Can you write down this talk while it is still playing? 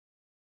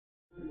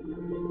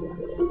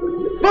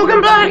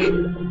Welcome back!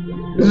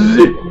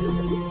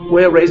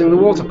 We're raising the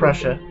water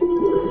pressure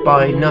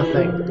by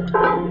nothing.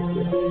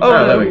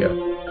 Oh, there we go.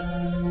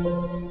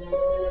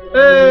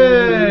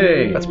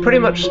 Hey! That's pretty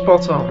much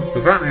spot on.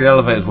 Apparently the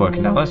elevator's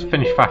working now. Let's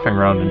finish faffing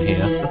around in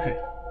here. Okay.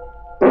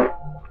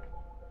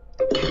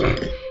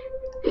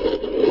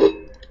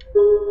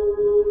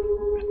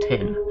 A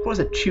tin. What was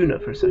a tuna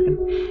for a second?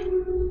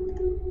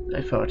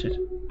 I farted.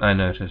 I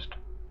noticed.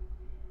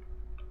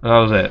 That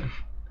was it.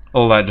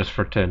 All that just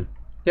for tin.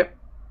 Yep.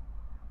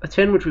 A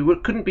tin which we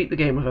couldn't beat the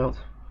game without.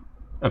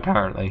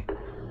 Apparently.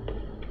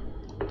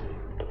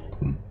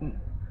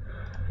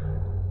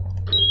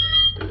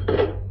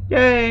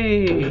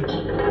 Yay!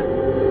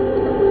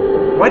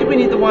 Why do we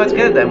need the wire to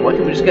get it then? Why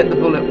can't we just get the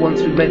bullet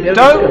once we've made the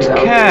Don't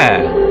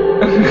care!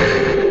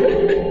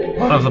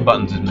 One of the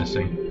buttons is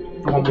missing.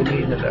 The one we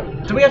need to know.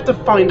 Do we have to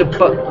find a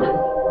button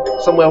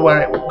somewhere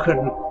where it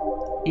couldn't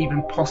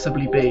even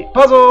possibly be?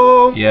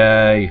 Puzzle!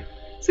 Yay.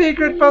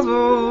 Secret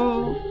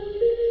puzzle!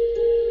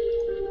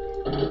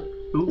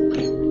 Ooh.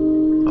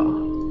 Oh.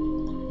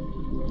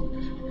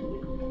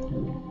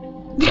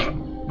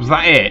 Was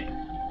that it?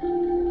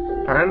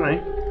 Apparently.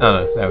 Oh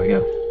no, there we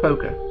go.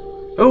 Poker.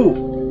 Oh,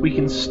 we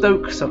can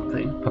stoke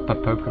something.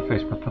 Poker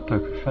face, poker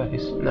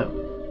face. No.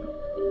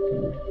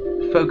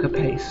 Poker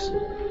pace.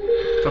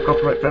 For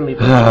copyright friendly.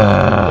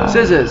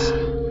 Scissors.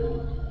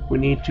 We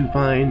need to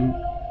find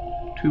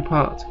 2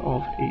 parts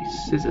of a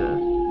scissor.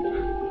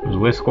 Was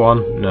whisk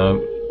one? No.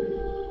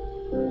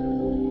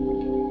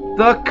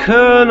 The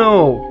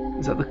kernel.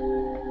 Is that the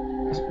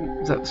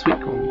sweet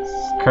corn?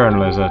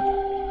 Kernel is a.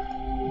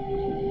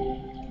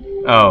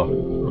 Oh,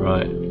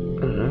 right. I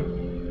don't know.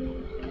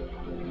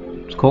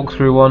 Is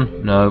corkscrew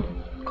one? No.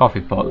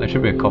 Coffee pot. There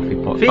should be a coffee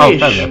pot. Fish. Oh,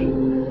 feather.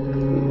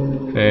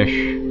 Fish.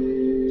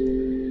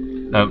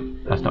 No,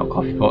 that's not a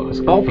coffee pot. That's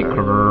a coffee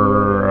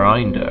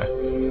grinder.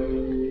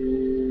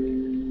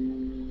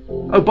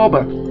 Oh,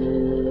 bobber.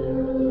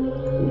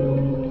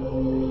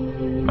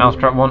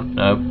 Mousetrap one?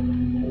 No.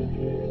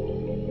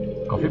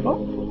 Coffee pot?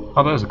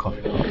 Oh, there's a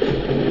coffee pot.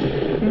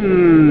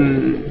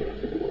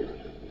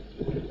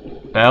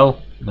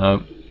 Bell?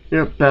 No.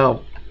 Yeah,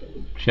 bell.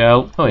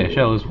 Shell? Oh yeah,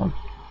 shell is one.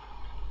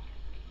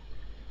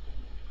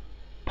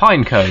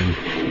 Pine cone.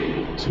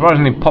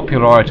 Surprisingly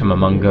popular item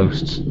among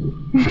ghosts.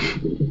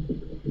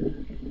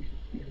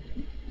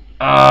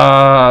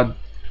 I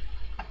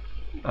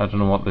don't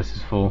know what this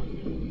is for.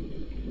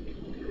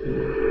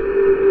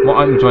 What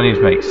items do I need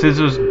to make?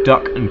 Scissors,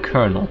 duck, and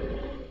kernel.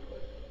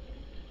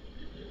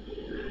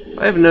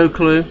 I have no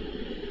clue.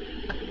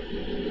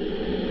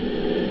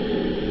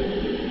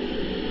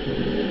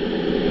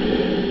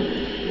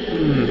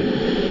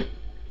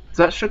 Is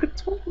that sugar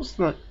tongs?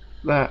 Like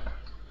that?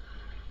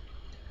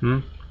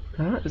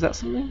 Is that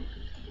something?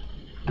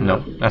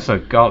 No, that's a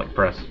garlic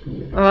press.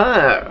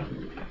 Ah.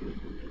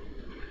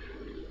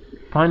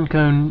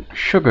 Pinecone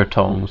sugar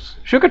tongs.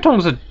 Sugar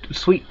tongs are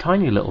sweet,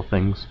 tiny little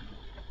things.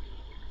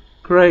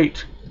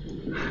 Great.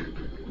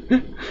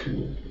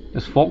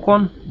 Is fork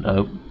one?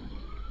 No.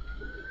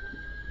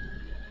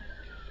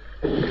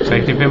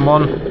 Safety pin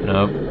one?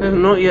 No. I have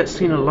not yet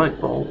seen a light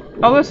bulb.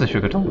 Oh, there's the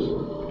sugar tongs.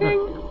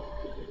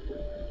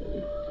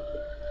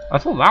 I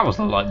thought that was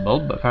the light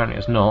bulb, but apparently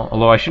it's not.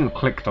 Although I shouldn't have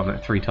clicked on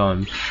it 3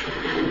 times.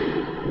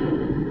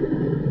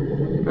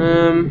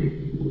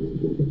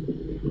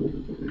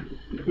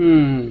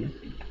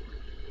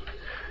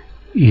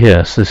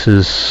 Yes, this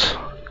is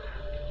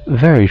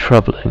very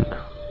troubling.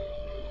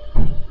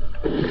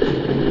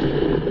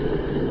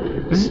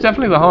 This is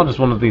definitely the hardest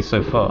one of these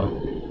so far.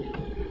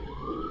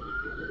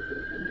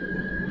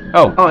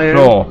 Oh, iron.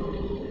 drawer.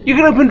 You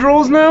can open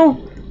drawers now?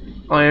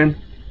 Iron.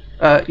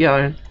 Yeah,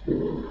 iron.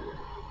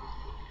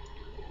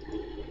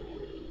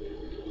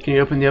 Can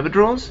you open the other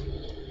drawers?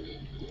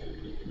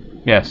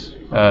 Yes.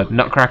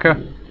 Nutcracker.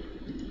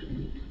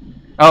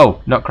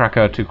 Oh,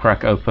 nutcracker to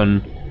crack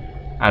open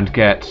and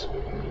get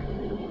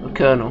A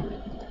kernel.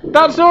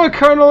 That's not a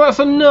kernel, that's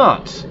a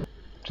nut!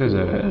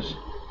 Scissors.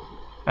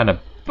 And a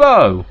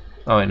bow!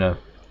 Oh wait, no.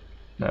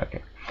 No,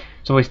 okay.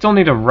 So we still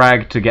need a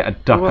rag to get a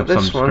duck of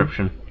some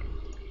description.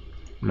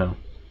 No.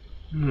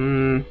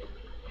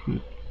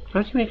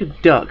 How do you make a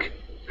duck?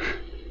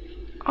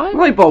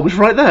 Light bulb was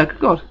right there, good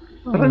God.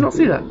 Did I not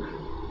see that?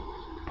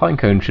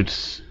 Pinecone should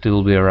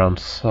still be around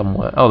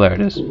somewhere. Oh, there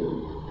it is. It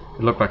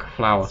looked like a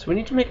flower. So we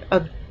need to make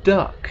a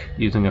duck.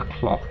 Using a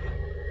cloth.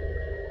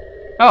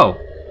 Oh!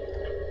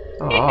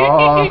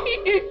 Oh,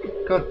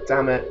 God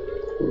damn it.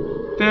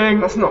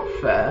 Ding! That's not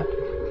fair.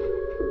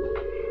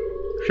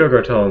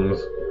 Sugar tongs.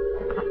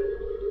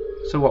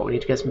 So what, we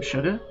need to get some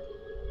sugar?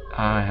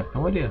 I have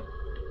no idea.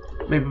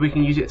 Maybe we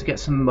can use it to get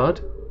some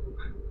mud?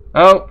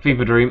 Oh,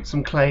 fever dream.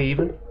 Some clay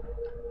even?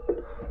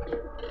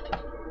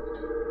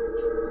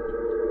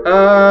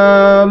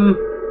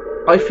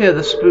 I fear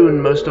the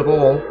spoon most of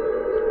all.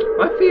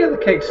 I fear the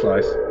cake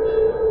slice.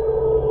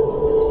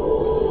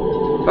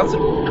 That's a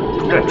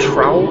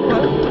trowel?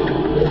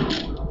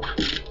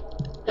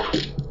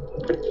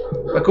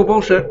 I call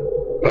bullshit.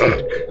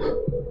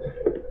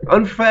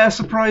 Unfair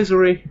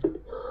surprisery.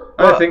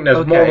 I think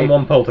there's more than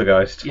one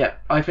poltergeist. Yeah,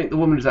 I think the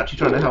woman is actually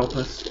trying to help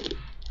us.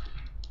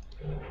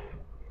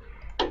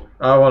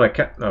 I want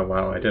a oh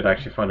wow, I did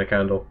actually find a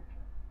candle.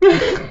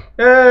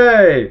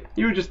 Yay!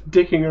 You were just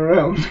dicking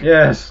around.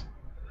 Yes.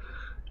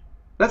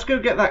 Let's go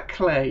get that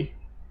clay.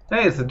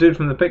 Hey, it's the dude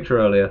from the picture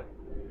earlier.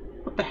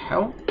 What the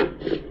hell?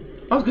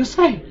 I was gonna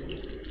say.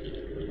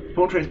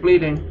 Portrait's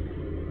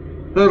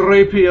bleeding. The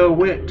rapier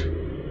wit.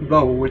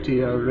 The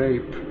wittier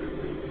rape.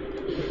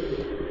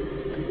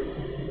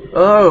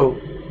 Oh,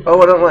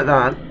 I don't like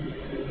that.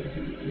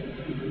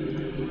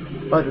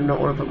 I do not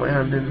want to put my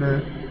hand in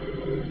there.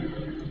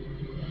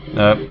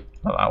 No,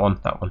 not that one,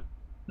 that one.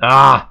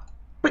 Ah!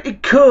 But you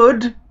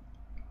could!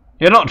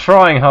 You're not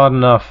trying hard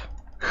enough.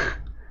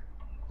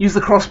 Use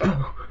the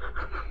crossbow.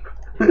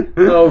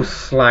 Oh,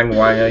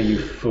 slangwanger, you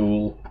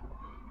fool.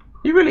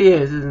 He really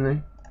is, isn't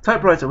he?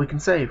 Typewriter we can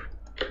save.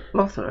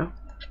 Lotto.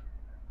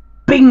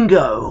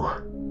 Bingo!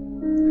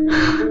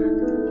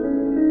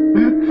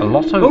 A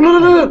lotto? Oh,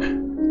 look!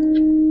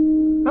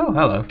 Oh,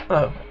 hello.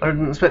 Oh, I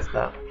didn't expect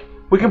that.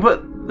 We can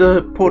put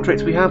the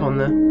portraits we have on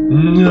there.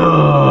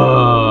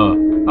 No!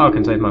 I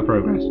can save my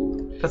progress.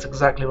 That's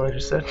exactly what I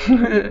just said.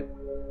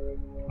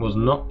 Was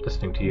not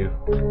listening to you.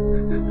 I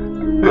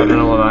don't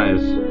know what that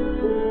is.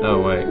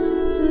 Oh, wait.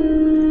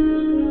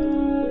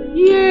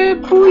 Yeah,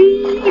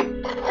 boy!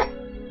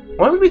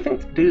 Why would we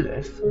think to do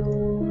this?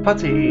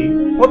 Putty,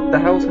 what the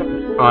hell's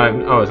happening?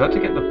 Oh, is that to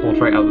get the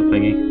portrait out of the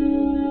thingy?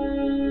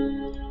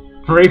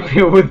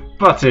 Rapier with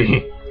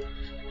Putty!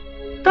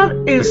 That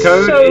is the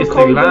code so is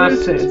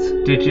convoluted. The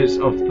last digits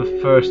of the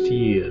first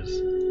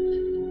years.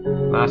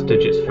 Last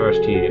digits,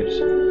 first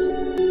years.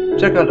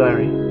 Check our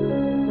diary.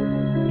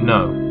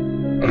 No.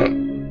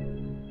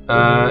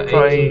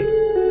 Try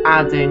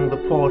adding the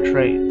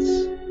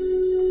portraits.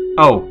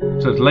 Oh,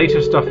 so its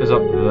later stuff is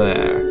up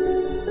there.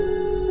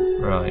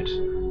 Right.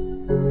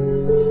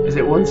 Is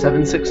it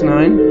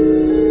 1769?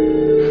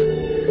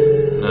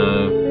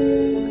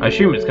 No. I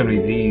assume it's going to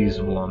be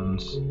these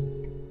ones.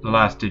 The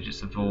last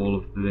digits of all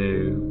of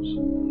those.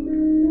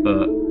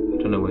 But, I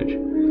don't know which.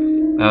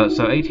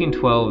 So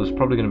 1812 is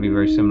probably going to be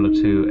very similar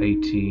to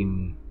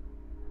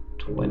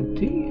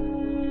 1820?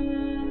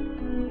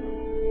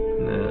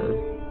 No.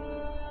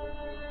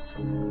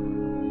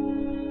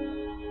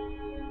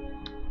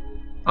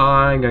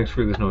 I'm going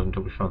through this noise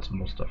until we find some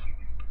more stuff.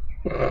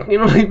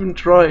 You're not even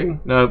trying.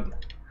 Nope.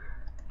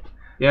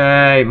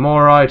 Yay,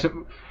 more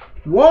items.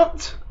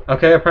 What?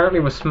 Okay, apparently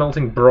we're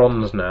smelting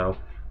bronze now.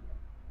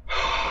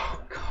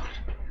 Oh, God.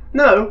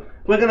 No,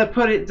 we're going to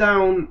put it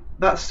down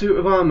that suit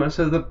of armour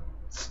so the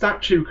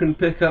statue can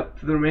pick up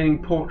the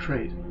remaining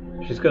portrait.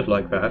 She's good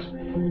like that.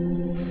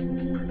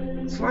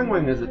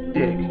 Slangwanger's a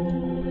dick.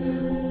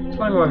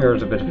 Slangwanger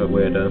is a bit of a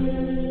weirdo.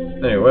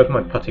 Anyway, where's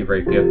my putty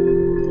rapier?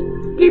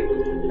 Bleep.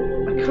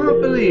 I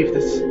can't believe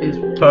this is...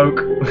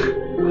 Poke.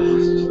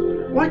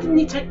 Why didn't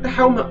you take the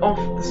helmet off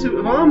the suit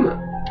of armour?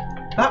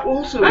 That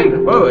also... Hey!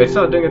 Whoa, it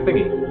started doing a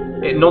thingy.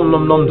 It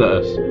nom-nom-nommed at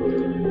us.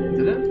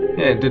 Did it?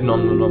 Yeah, it did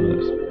nom-nom-nom at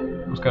us.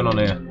 What's going on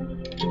here?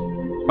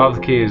 Part of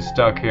the key is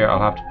stuck here, I'll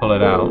have to pull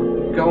it out.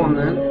 Go on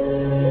then.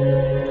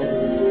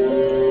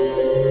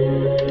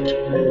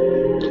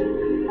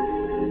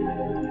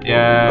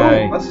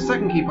 Yay! Oh, that's the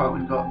second key part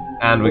we've got.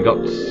 And we got...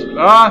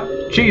 Ah!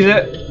 Cheese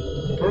it!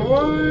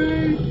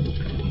 Away!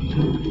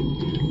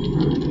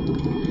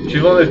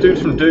 She's one of those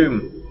dudes from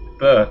Doom.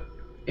 The...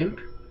 Imp?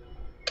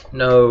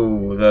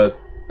 No, the...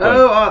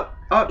 Oh,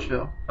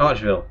 Archville.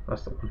 Archville,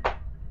 that's the one.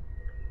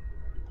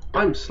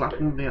 I'm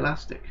slapping the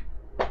elastic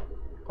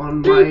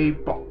on my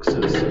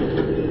boxers.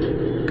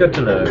 Good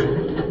to know.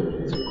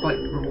 It's quite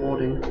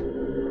rewarding.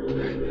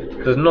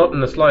 Does not in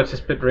the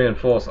slightest bit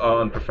reinforce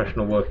our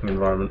unprofessional working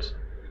environments.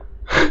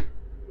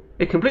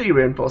 It completely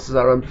reinforces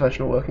our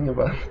unprofessional working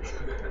environment.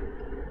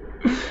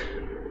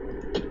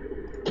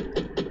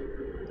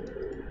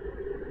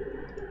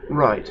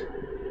 Right.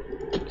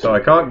 So I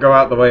can't go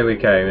out the way we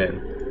came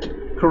in.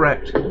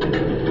 Correct.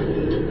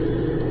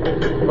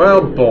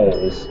 Well,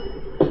 balls.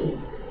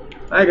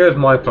 There goes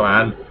my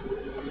plan.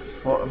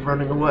 What, of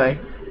running away?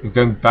 We're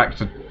going back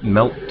to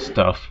melt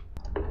stuff.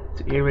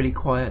 It's eerily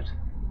quiet.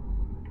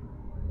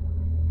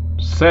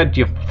 Said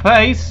your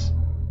face!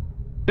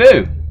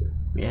 Do!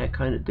 Yeah, it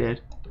kind of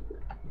did.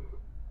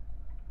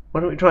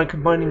 Why don't we try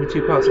combining the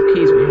two parts of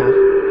keys we have?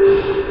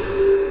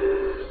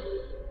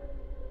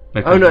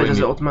 Because oh no, it we does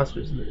need- it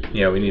automatically, doesn't it?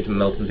 Yeah, we need to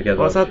melt them together.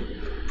 What's that?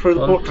 Throw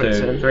the 1, portraits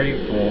 2, in.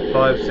 3, 4,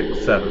 5,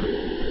 6, 7.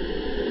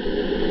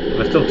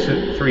 We're still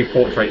 3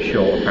 portraits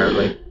short,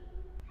 apparently.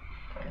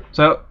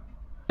 So,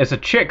 it's a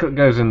chick that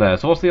goes in there.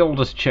 So what's the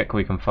oldest chick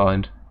we can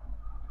find?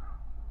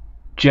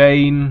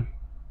 Jane.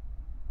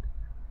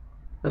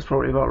 That's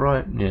probably about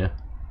right. Yeah.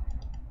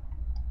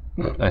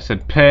 I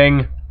said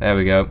ping. There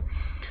we go.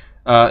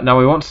 Now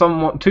we want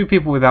two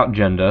people without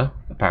gender,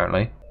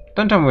 apparently.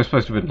 Don't tell me we're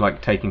supposed to be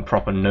like taking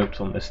proper notes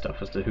on this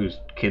stuff as to whose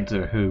kids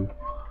are who.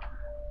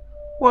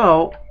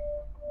 Well...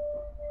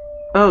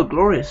 Oh,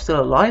 Gloria's still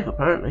alive,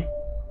 apparently.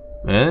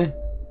 Really?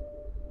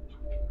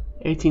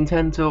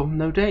 1810 till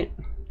no date.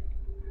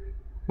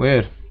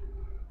 Weird.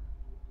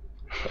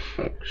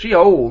 She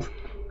old.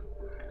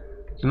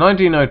 So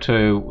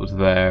 1902 was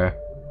there.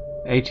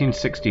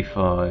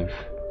 1865.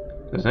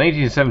 There's an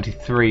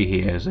 1873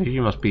 here, so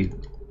you must be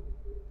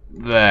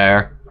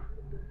there.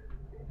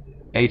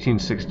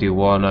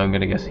 1861, I'm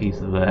gonna guess he's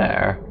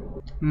there.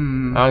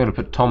 I'm gonna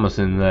put Thomas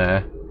in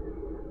there.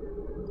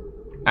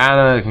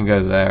 Anna can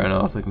go there, and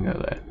Arthur can go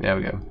there. There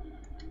we go.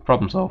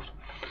 Problem solved.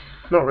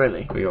 Not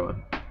really. We got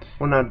one.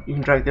 Well, now you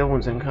can drag the other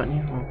ones in, can't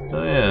you?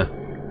 Oh yeah.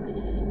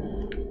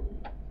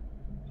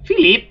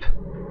 Philippe!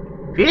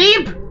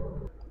 Philippe!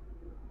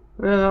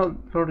 Well, I'll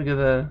probably go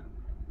there.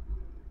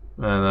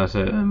 And that's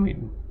it.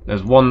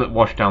 There's one that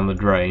washed down the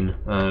drain.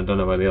 I don't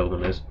know where the other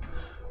one is.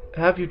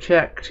 Have you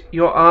checked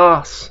your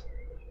arse?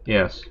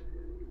 Yes.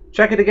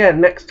 Check it again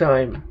next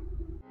time.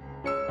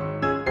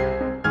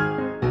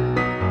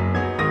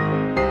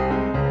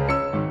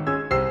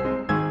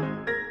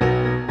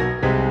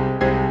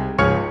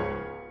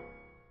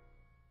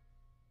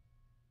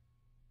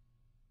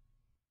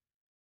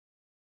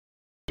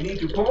 You need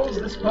to pause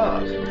this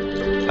part.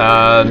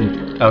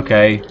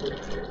 Okay.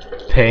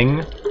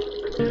 Ping.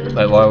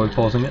 Like, why are we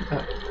pausing it?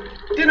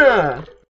 Dinner!